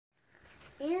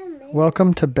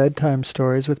Welcome to Bedtime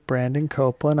Stories with Brandon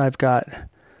Copeland. I got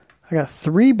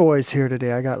 3 boys here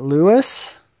today. I got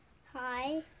Lewis.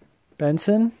 Hi.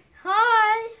 Benson.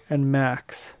 Hi. And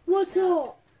Max. What's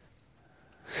up?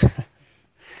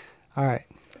 All right.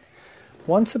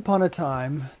 Once upon a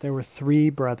time, there were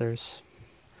 3 brothers,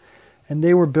 and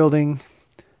they were building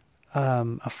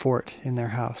a fort in their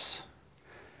house.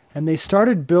 And they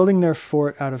started building their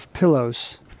fort out of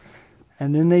pillows,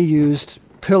 and then they used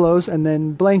pillows and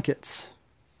then blankets.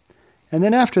 And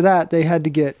then after that, they had to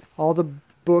get all the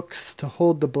books to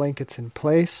hold the blankets in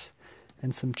place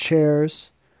and some chairs.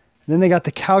 And then they got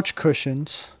the couch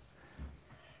cushions.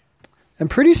 And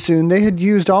pretty soon they had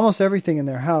used almost everything in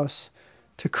their house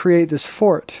to create this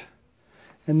fort.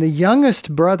 And the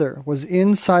youngest brother was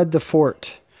inside the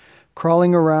fort,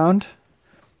 crawling around,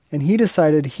 and he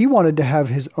decided he wanted to have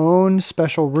his own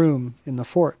special room in the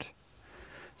fort.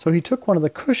 So he took one of the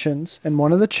cushions and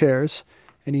one of the chairs,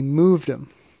 and he moved them.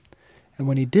 And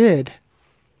when he did,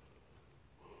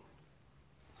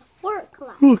 Fort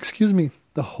collapsed.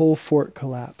 the whole fort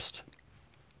collapsed.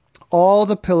 All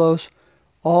the pillows,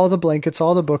 all the blankets,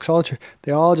 all the books, all the chairs,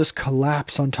 they all just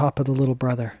collapsed on top of the little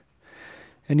brother.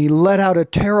 And he let out a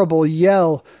terrible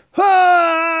yell.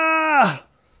 Ah!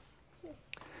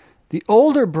 The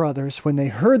older brothers, when they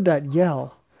heard that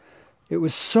yell, it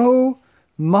was so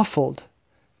muffled.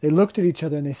 They looked at each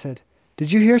other and they said,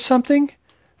 "Did you hear something?"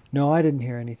 "No, I didn't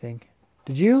hear anything."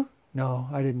 "Did you?" "No,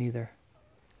 I didn't either."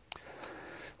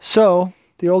 So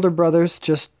the older brothers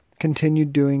just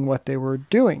continued doing what they were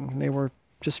doing. They were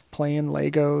just playing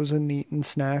Legos and eating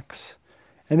snacks.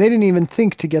 And they didn't even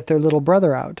think to get their little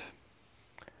brother out.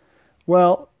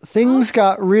 Well, things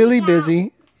got really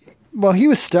busy. Well, he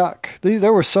was stuck.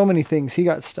 There were so many things. He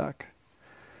got stuck.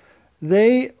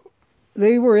 They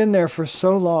were in there for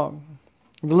so long.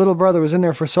 The little brother was in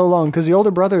there for so long because the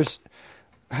older brothers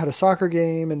had a soccer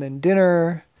game and then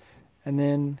dinner. And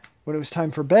then when it was time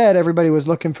for bed, everybody was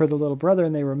looking for the little brother,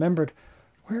 and they remembered,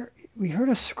 we heard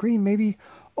a scream. Maybe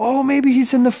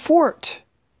he's in the fort.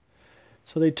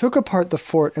 So they took apart the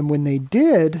fort, and when they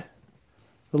did,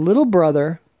 the little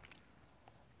brother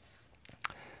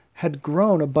had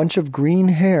grown a bunch of green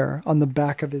hair on the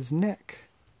back of his neck.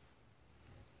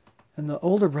 And the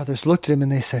older brothers looked at him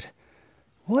and they said,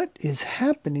 "What is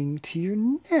happening to your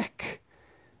neck?"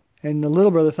 And the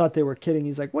little brother thought they were kidding.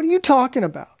 He's like, "What are you talking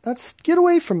about? Get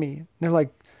away from me." And they're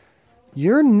like,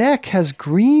 "Your neck has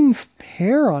green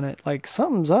hair on it. Like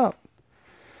something's up."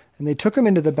 And they took him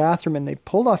into the bathroom and they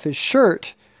pulled off his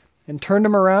shirt and turned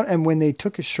him around. And when they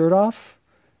took his shirt off,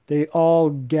 they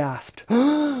all gasped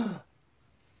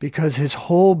because his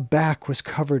whole back was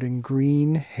covered in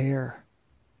green hair.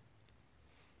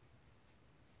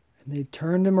 And they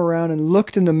turned him around and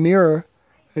looked in the mirror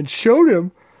and showed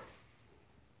him,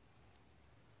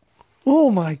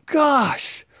 "Oh my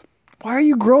gosh, why are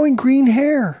you growing green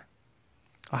hair?"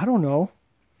 "I don't know."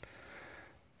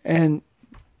 And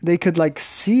they could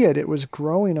see it. It was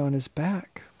growing on his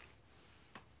back.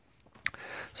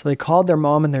 So they called their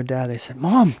mom and their dad. They said,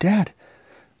 "Mom, Dad,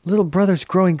 little brother's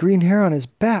growing green hair on his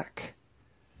back."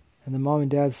 And the mom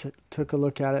and dad took a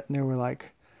look at it and they were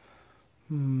like,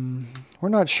 "We're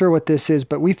not sure what this is,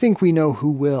 but we think we know who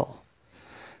will."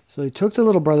 So they took the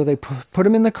little brother, they put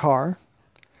him in the car,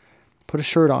 put a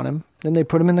shirt on him, then they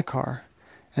put him in the car,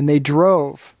 and they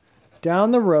drove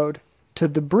down the road to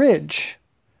the bridge.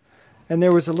 And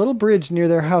there was a little bridge near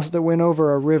their house that went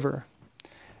over a river.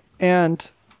 And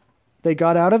they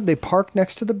parked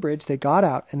next to the bridge, they got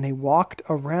out, and they walked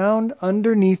around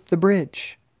underneath the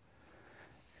bridge.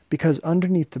 Because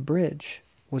underneath the bridge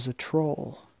was a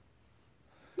troll.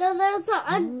 No, there's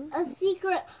a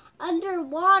secret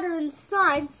underwater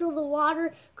inside, so the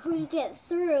water couldn't get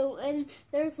through, and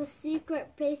there's a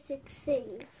secret basic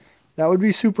thing. That would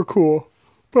be super cool,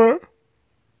 but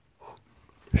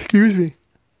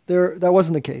that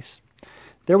wasn't the case.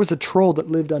 There was a troll that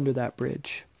lived under that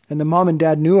bridge, and the mom and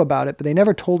dad knew about it, but they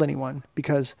never told anyone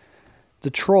because the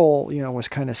troll, was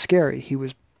kind of scary. He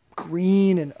was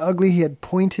green and ugly. He had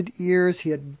pointed ears.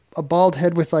 He had a bald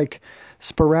head with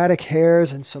sporadic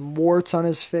hairs and some warts on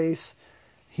his face.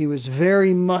 He was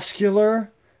very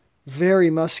muscular.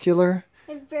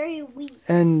 And very weak.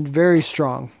 And very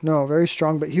strong. No, very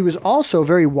strong, but he was also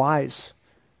very wise.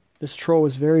 This troll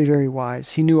was very, very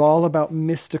wise. He knew all about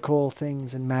mystical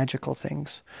things and magical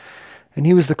things. And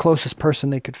he was the closest person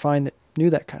they could find that knew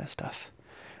that kind of stuff.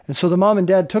 And so the mom and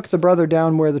dad took the brother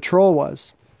down where the troll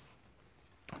was.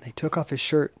 And they took off his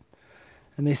shirt.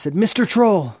 And they said, "Mr.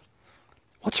 Troll,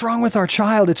 what's wrong with our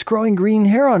child? It's growing green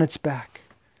hair on its back."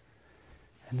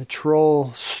 And the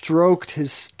troll stroked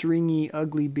his stringy,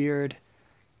 ugly beard.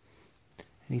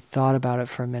 And he thought about it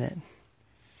for a minute.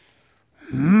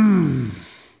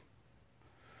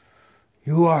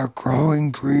 You are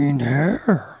growing green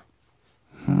hair.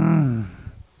 And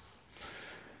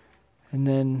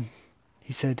then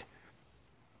he said,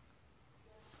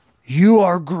 you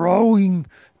are growing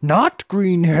not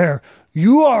green hair.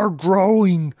 You are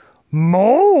growing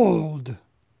mold.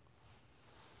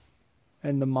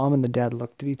 And the mom and the dad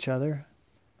looked at each other,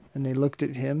 and they looked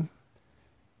at him,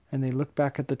 and they looked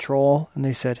back at the troll, and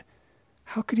they said,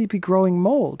 how could he be growing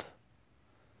mold?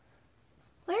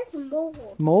 What is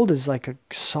mold? Mold is like a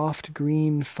soft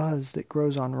green fuzz that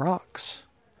grows on rocks.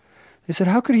 They said,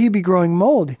 how could he be growing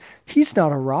mold? He's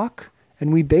not a rock,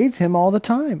 and we bathe him all the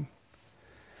time.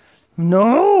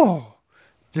 No,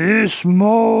 this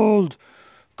mold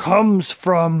comes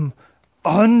from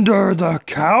under the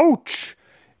couch.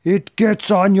 It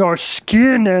gets on your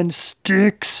skin and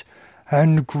sticks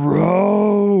and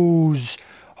grows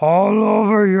all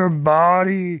over your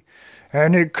body,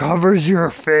 and it covers your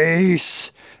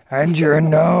face and your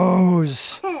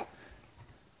nose.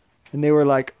 And they were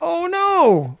like, oh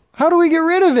no, how do we get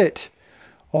rid of it?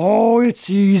 Oh, it's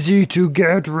easy to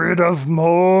get rid of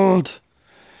mold.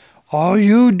 All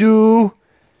you do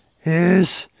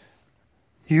is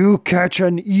you catch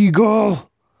an eagle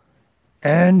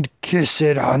and kiss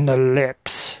it on the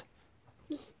lips.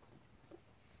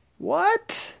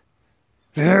 What?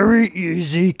 Very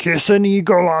easy. Kiss an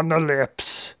eagle on the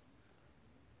lips.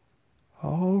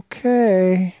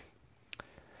 Okay.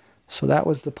 So that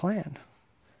was the plan.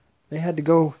 They had to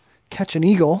go catch an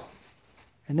eagle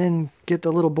and then get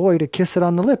the little boy to kiss it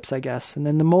on the lips, I guess, and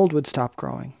then the mold would stop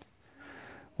growing.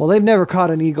 Well, they've never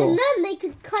caught an eagle. And then they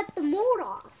could cut the mold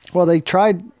off. Well, they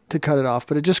tried to cut it off,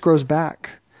 but it just grows back.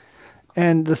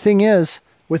 And the thing is,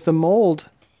 with the mold,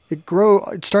 it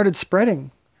started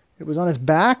spreading. It was on his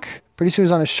back. Pretty soon it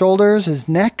was on his shoulders, his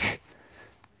neck.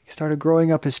 He started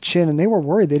growing up his chin, and they were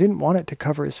worried. They didn't want it to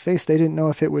cover his face. They didn't know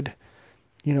if it would,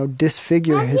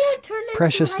 disfigure his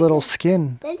precious little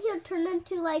skin. Then he would turn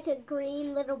into like a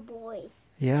green little boy.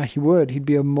 Yeah, he would. He'd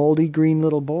be a moldy green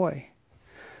little boy.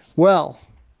 Well,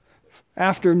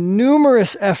 after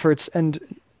numerous efforts and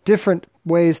different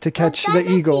ways to catch the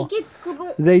eagle,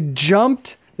 they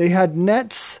jumped, they had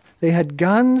nets, they had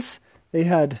guns, they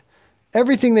had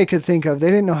everything they could think of. They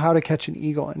didn't know how to catch an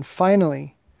eagle. And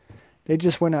finally, they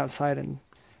just went outside and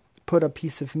put a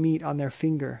piece of meat on their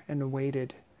finger and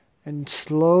waited. And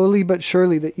slowly but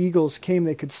surely the eagles came.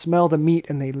 They could smell the meat,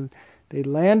 and they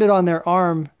landed on their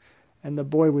arm, and the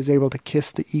boy was able to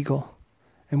kiss the eagle.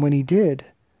 And when he did,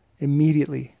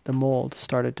 immediately the mold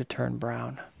started to turn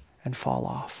brown and fall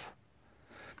off.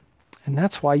 And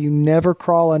that's why you never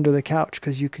crawl under the couch,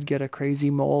 because you could get a crazy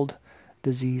mold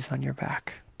disease on your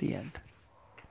back. The end.